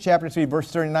Lamentations chapter 3,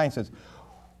 verse 39 says,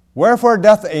 Wherefore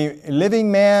doth a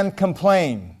living man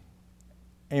complain,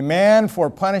 a man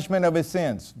for punishment of his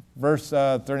sins? Verse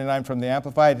 39 from the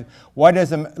Amplified, why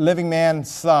does a living man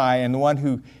sigh, and the one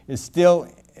who is still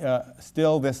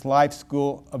this life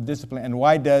school of discipline? And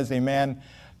why does a man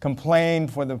complain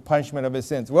for the punishment of his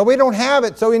sins? Well, we don't have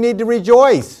it, so we need to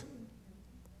rejoice.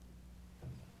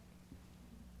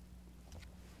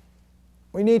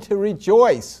 We need to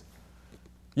rejoice.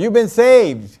 You've been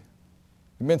saved.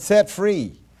 You've been set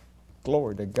free.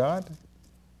 Glory to God.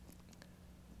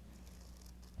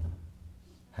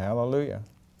 Hallelujah.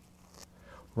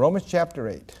 Romans chapter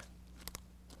 8.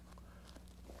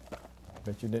 I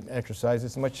bet you didn't exercise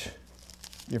as much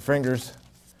your fingers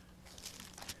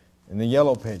in the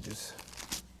yellow pages.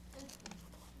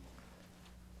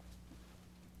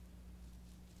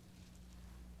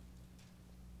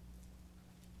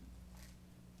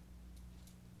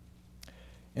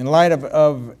 In light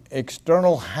of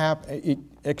external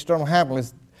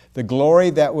happiness, the glory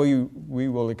that we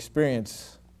will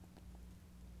experience,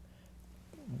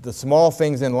 the small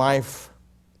things in life,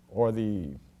 or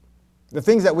the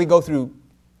things that we go through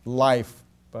life,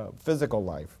 physical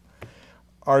life,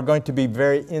 are going to be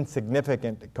very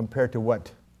insignificant compared to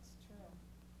what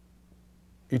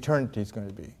eternity is going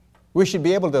to be. We should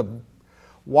be able to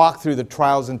walk through the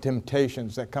trials and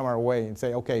temptations that come our way and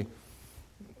say, okay,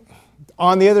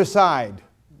 on the other side,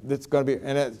 that's going to be,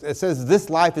 and it says this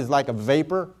life is like a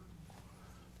vapor.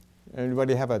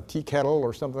 Anybody have a tea kettle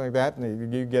or something like that,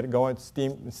 and you get it going,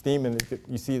 steam, and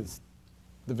you see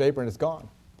the vapor and it's gone.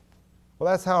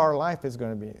 Well, that's how our life is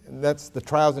going to be. And that's the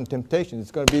trials and temptations.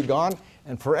 It's going to be gone,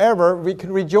 and forever we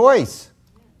can rejoice.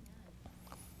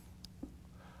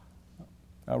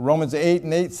 Romans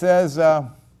 8:8 says,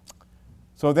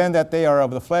 so then that they are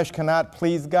of the flesh cannot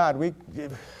please God.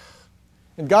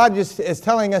 And God just is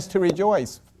telling us to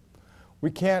rejoice. We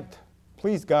can't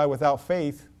please God without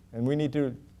faith, and we need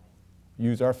to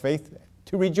use our faith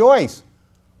to rejoice.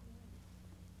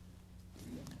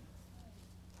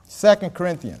 2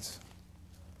 Corinthians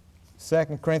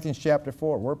chapter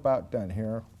 4. We're about done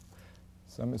here.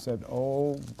 Somebody said,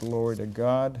 oh, glory to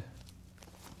God.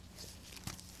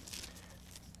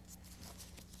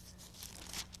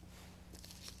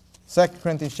 2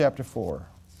 Corinthians chapter 4.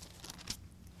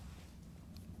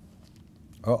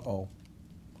 Uh-oh.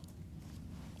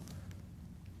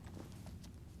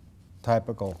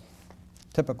 Typical.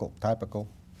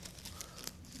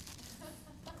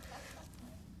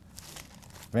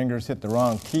 Fingers hit the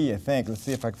wrong key, I think. Let's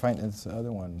see if I can find this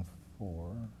other one.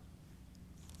 4.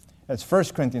 That's 1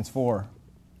 Corinthians 4.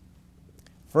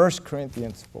 1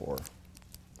 Corinthians 4.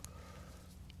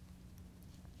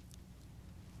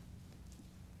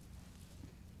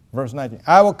 Verse 19.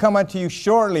 I will come unto you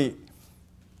shortly,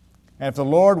 and if the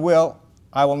Lord will,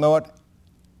 I will know it,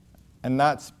 and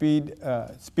not speak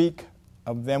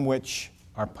of them which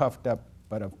are puffed up,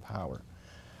 but of power.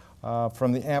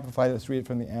 From the Amplified, let's read it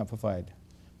from the Amplified.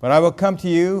 But I will come to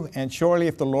you, and shortly,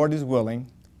 if the Lord is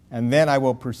willing, and then I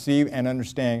will perceive and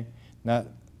understand not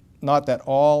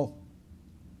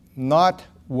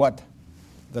what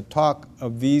the talk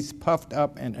of these puffed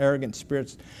up and arrogant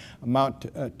spirits amount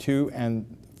to, and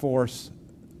force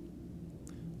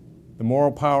the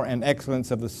moral power and excellence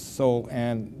of the soul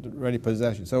and ready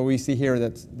possession. So we see here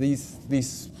that these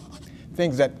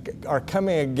things that are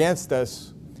coming against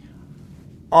us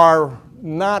are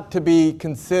not to be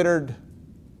considered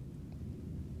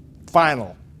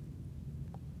final.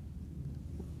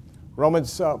 Romans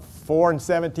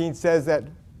 4:17 says that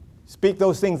speak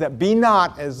those things that be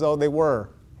not as though they were.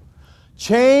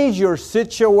 Change your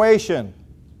situation.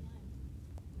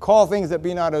 Call things that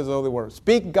be not as though they were.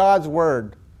 Speak God's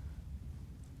word.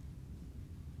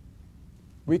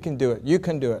 We can do it. You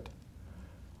can do it.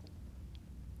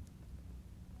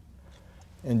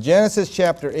 In Genesis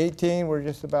chapter 18, we're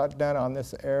just about done on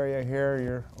this area here.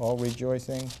 You're all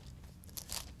rejoicing.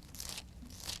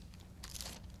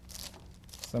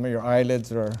 Some of your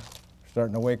eyelids are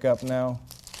starting to wake up now.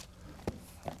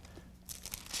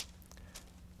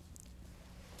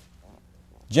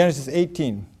 Genesis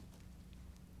 18.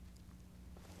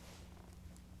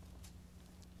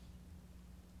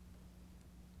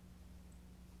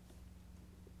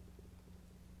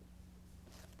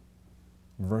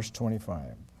 Verse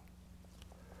 25.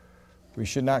 We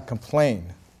should not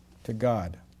complain to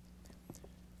God.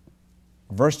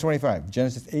 Verse 25,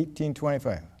 Genesis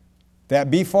 18:25. That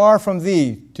be far from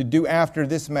thee to do after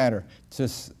this matter, to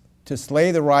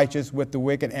slay the righteous with the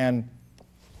wicked, and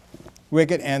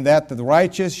that the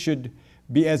righteous should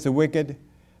be as the wicked,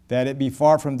 that it be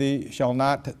far from thee, shall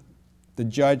not the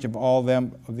judge of all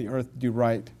them of the earth do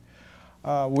right.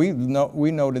 We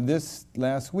noted this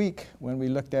last week when we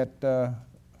looked at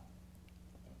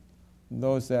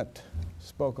those that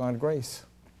spoke on grace.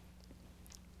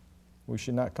 We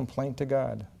should not complain to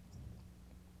God.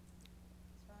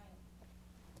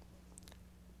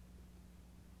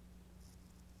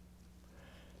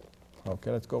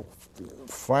 Okay, let's go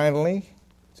finally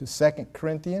to 2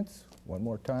 Corinthians, one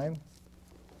more time.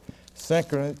 2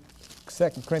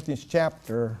 Corinthians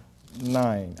chapter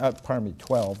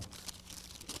 12.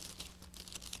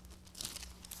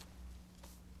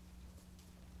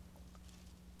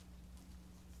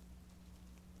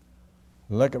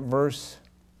 Look at verse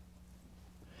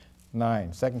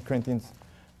 9, 2 Corinthians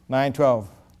 9:12.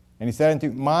 And he said unto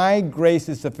me, my grace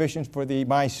is sufficient for thee,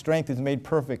 my strength is made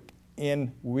perfect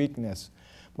in weakness.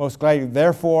 Most gladly,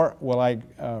 therefore, will I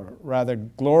rather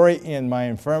glory in my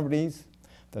infirmities,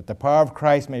 that the power of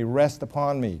Christ may rest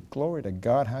upon me. Glory to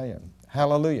God.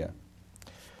 Hallelujah.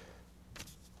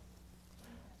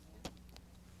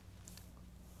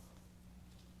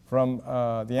 From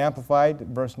the Amplified,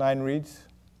 verse 9 reads,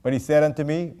 but he said unto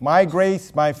me, my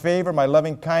grace, my favor, my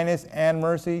loving kindness and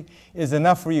mercy is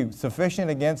enough for you, sufficient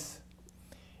against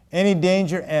any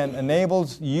danger, and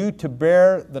enables you to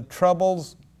bear the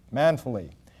troubles manfully.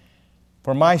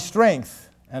 For my strength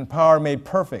and power made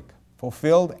perfect,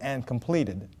 fulfilled and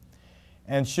completed,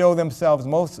 and show themselves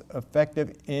most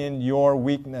effective in your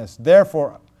weakness.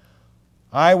 Therefore,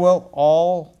 I will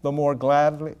all the more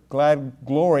glad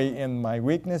glory in my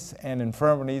weakness and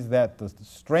infirmities, that the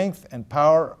strength and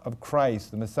power of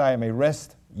Christ, the Messiah, may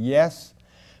rest, yes,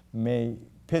 may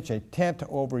pitch a tent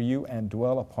over you and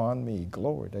dwell upon me.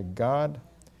 Glory to God.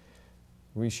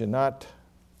 We should not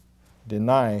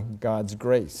deny God's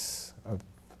grace.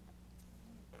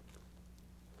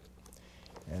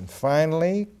 And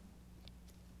finally,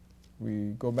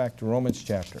 we go back to Romans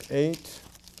chapter 8.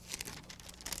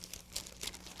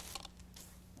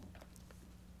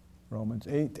 Romans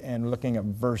 8, and looking at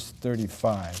verse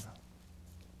 35.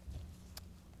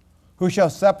 Who shall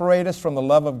separate us from the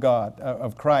love of God,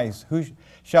 of Christ? Who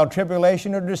shall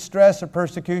tribulation or distress or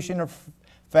persecution or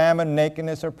famine,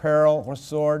 nakedness or peril or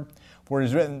sword? For it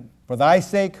is written, for thy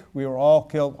sake we were all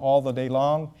killed all the day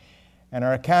long, and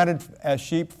are accounted as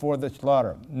sheep for the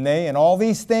slaughter. Nay, in all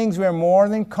these things we are more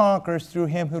than conquerors through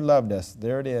him who loved us.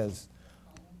 There it is.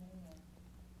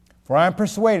 For I am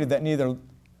persuaded that neither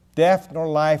death, nor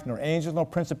life, nor angels, nor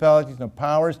principalities, nor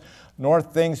powers, nor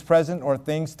things present, or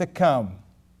things to come,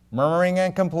 murmuring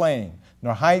and complaining,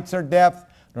 nor heights or depth,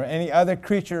 nor any other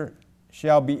creature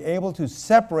shall be able to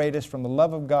separate us from the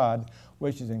love of God,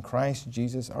 which is in Christ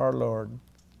Jesus our Lord.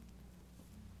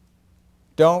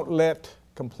 Don't let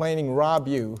complaining rob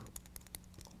you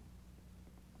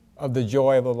of the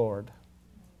joy of the Lord.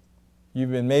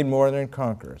 You've been made more than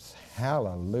conquerors.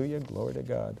 Hallelujah, glory to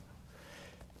God.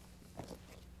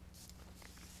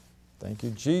 Thank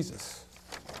you, Jesus.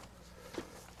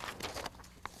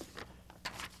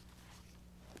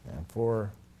 And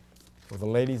for the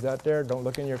ladies out there, don't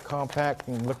look in your compact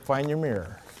and find your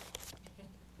mirror.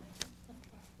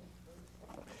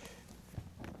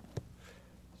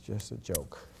 It's just a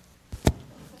joke.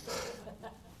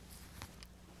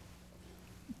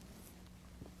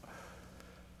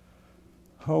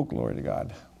 Oh, glory to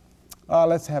God.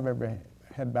 Let's have every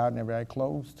head bowed and every eye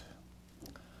closed.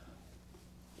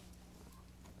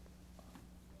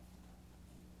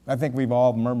 I think we've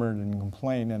all murmured and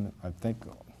complained, and I think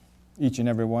each and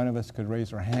every one of us could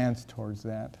raise our hands towards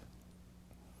that.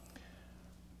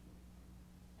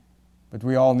 But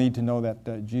we all need to know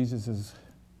that Jesus is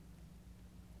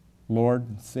Lord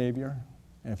and Savior.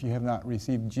 And if you have not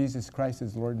received Jesus Christ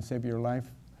as Lord and Savior of your life,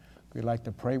 we'd like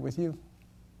to pray with you.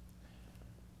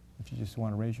 If you just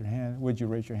want to raise your hand, would you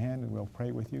raise your hand and we'll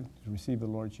pray with you to receive the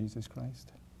Lord Jesus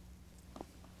Christ?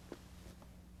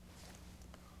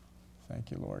 Thank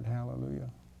you, Lord. Hallelujah.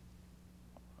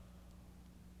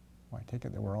 Well, I take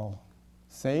it that we're all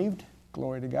saved.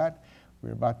 Glory to God.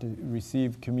 We're about to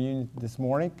receive communion this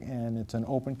morning, and it's an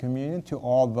open communion to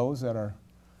all those that are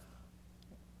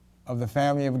of the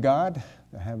family of God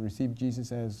that have received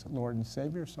Jesus as Lord and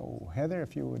Savior. So, Heather,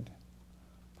 if you would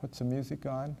put some music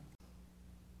on.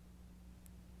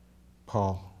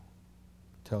 Paul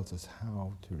tells us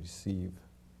how to receive.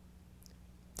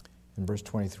 In verse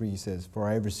 23, he says, for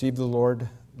I have received the Lord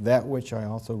that which I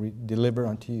also deliver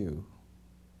unto you,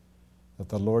 that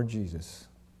the Lord Jesus,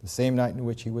 the same night in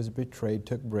which he was betrayed,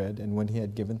 took bread, and when he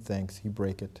had given thanks, he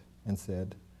brake it and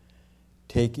said,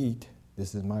 take, eat,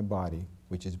 this is my body,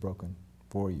 which is broken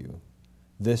for you.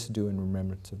 This do in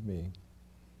remembrance of me.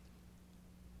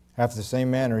 After the same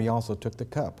manner, he also took the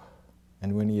cup,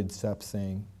 and when he had supped,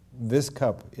 saying, this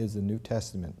cup is the New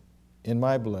Testament in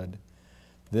my blood.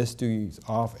 This do ye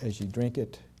oft as ye drink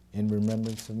it in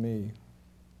remembrance of me.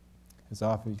 As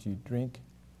oft as you drink,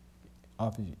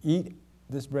 oft as you eat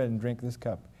this bread and drink this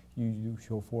cup, you do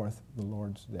show forth the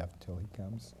Lord's death till he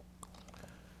comes.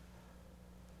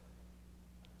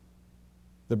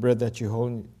 The bread that you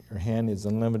hold in your hand is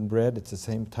unleavened bread. It's the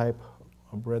same type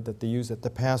of bread that they use at the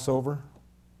Passover.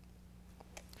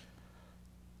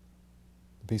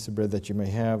 The piece of bread that you may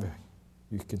have,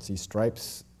 you can see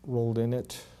stripes rolled in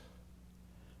it.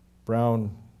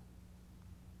 Brown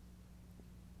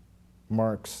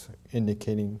marks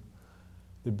indicating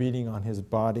the beating on his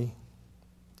body.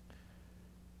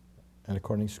 And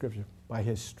according to Scripture, by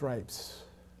his stripes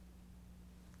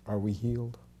are we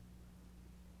healed.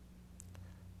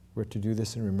 We're to do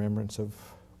this in remembrance of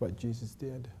what Jesus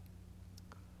did.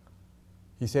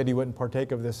 He said he wouldn't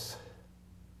partake of this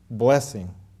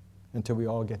blessing until we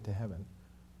all get to heaven.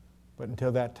 But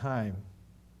until that time,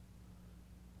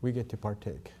 we get to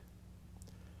partake.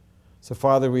 So,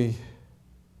 Father, we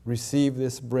receive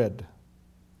this bread,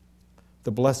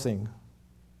 the blessing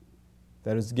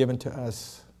that is given to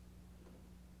us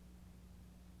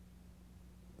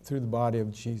through the body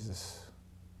of Jesus.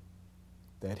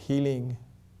 That healing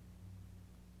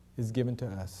is given to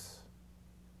us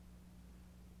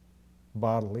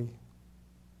bodily,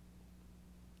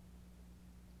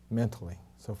 mentally.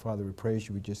 So, Father, we praise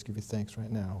you. We just give you thanks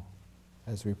right now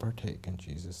as we partake in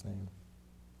Jesus' name.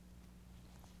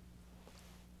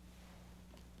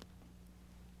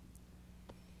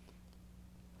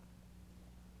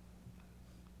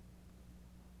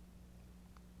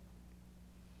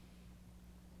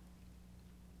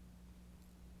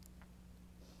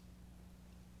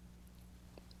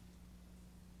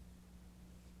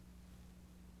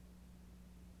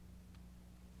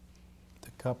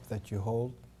 cup that you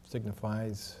hold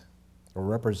signifies or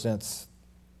represents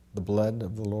the blood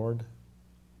of the Lord.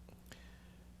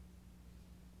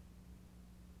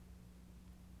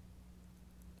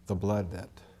 The blood that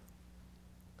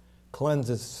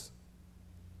cleanses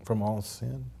from all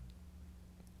sin,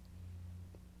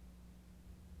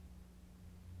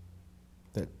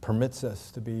 that permits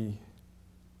us to be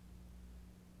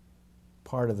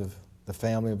part of the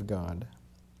family of God.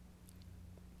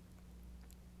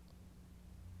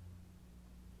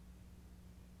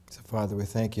 So, Father, we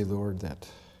thank you, Lord, that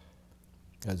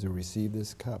as we receive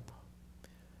this cup,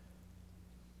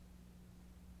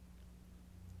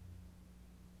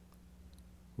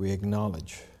 we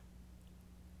acknowledge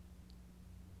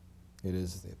it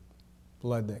is the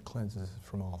blood that cleanses us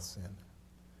from all sin.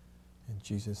 In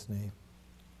Jesus' name.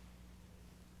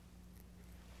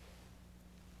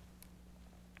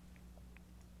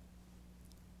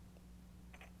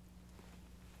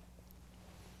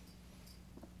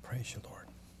 Praise you, Lord.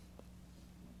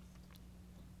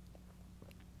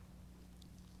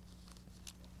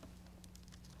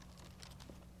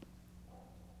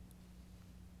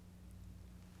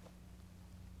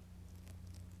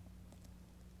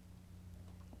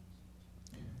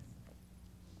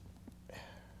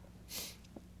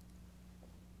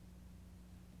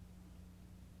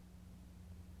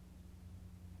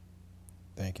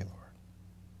 Thank you, Lord.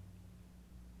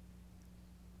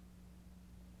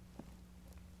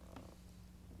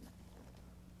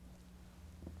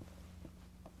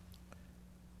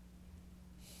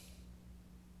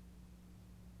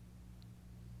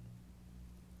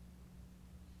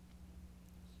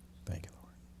 Thank you,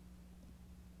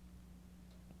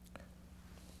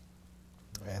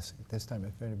 Lord. I ask at this time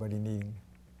if anybody needing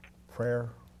prayer,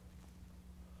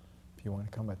 if you want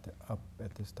to come up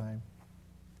at this time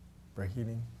for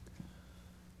healing,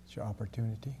 it's your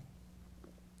opportunity.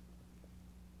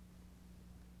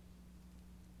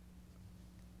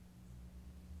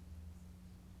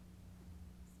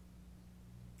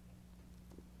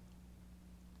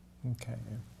 Okay.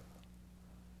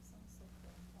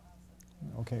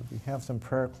 Okay, we have some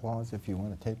prayer cloths if you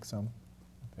want to take some.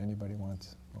 If anybody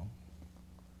wants, we'll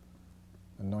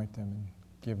anoint them and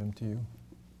give them to you.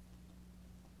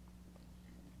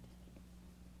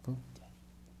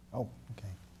 Oh, okay.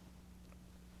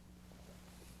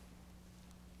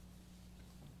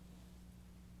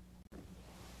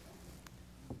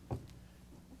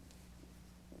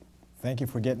 Thank you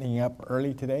for getting up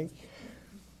early today.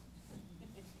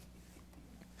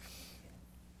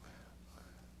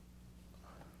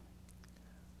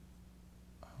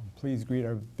 Please greet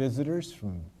our visitors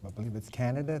from, I believe it's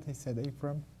Canada, they said they're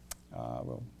from.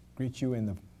 We'll greet you in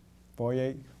the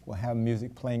foyer. We'll have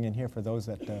music playing in here for those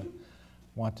that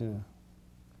want to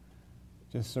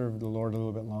just serve the Lord a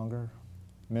little bit longer,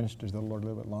 minister to the Lord a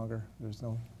little bit longer. There's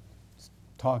no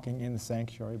talking in the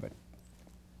sanctuary, but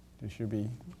they should be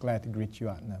glad to greet you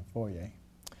out in the foyer.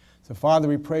 So, Father,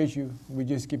 we praise you. We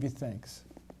just give you thanks.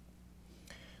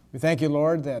 We thank you,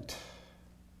 Lord, that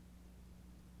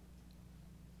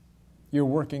you're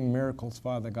working miracles,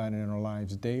 Father God, in our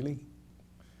lives daily.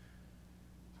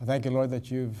 I thank you, Lord,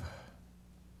 that you've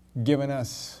given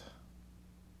us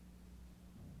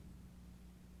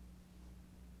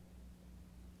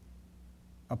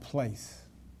a place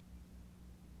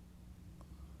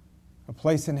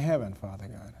in heaven, Father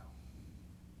God.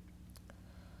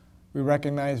 We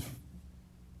recognize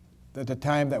that the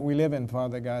time that we live in,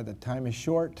 Father God, the time is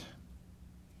short,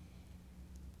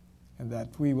 and that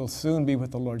we will soon be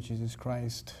with the Lord Jesus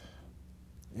Christ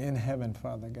in heaven,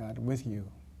 Father God, with you.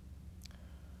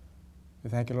 We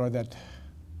thank you, Lord, that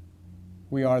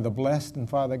we are the blessed, and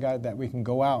Father God, that we can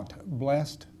go out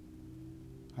blessed.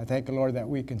 I thank you, Lord, that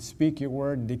we can speak your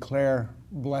word and declare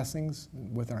blessings.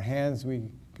 With our hands, we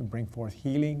can bring forth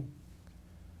healing.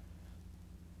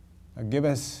 Give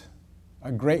us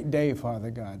a great day,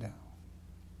 Father God.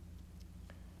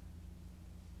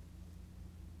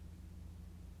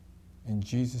 In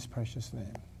Jesus' precious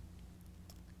name.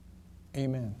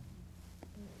 Amen.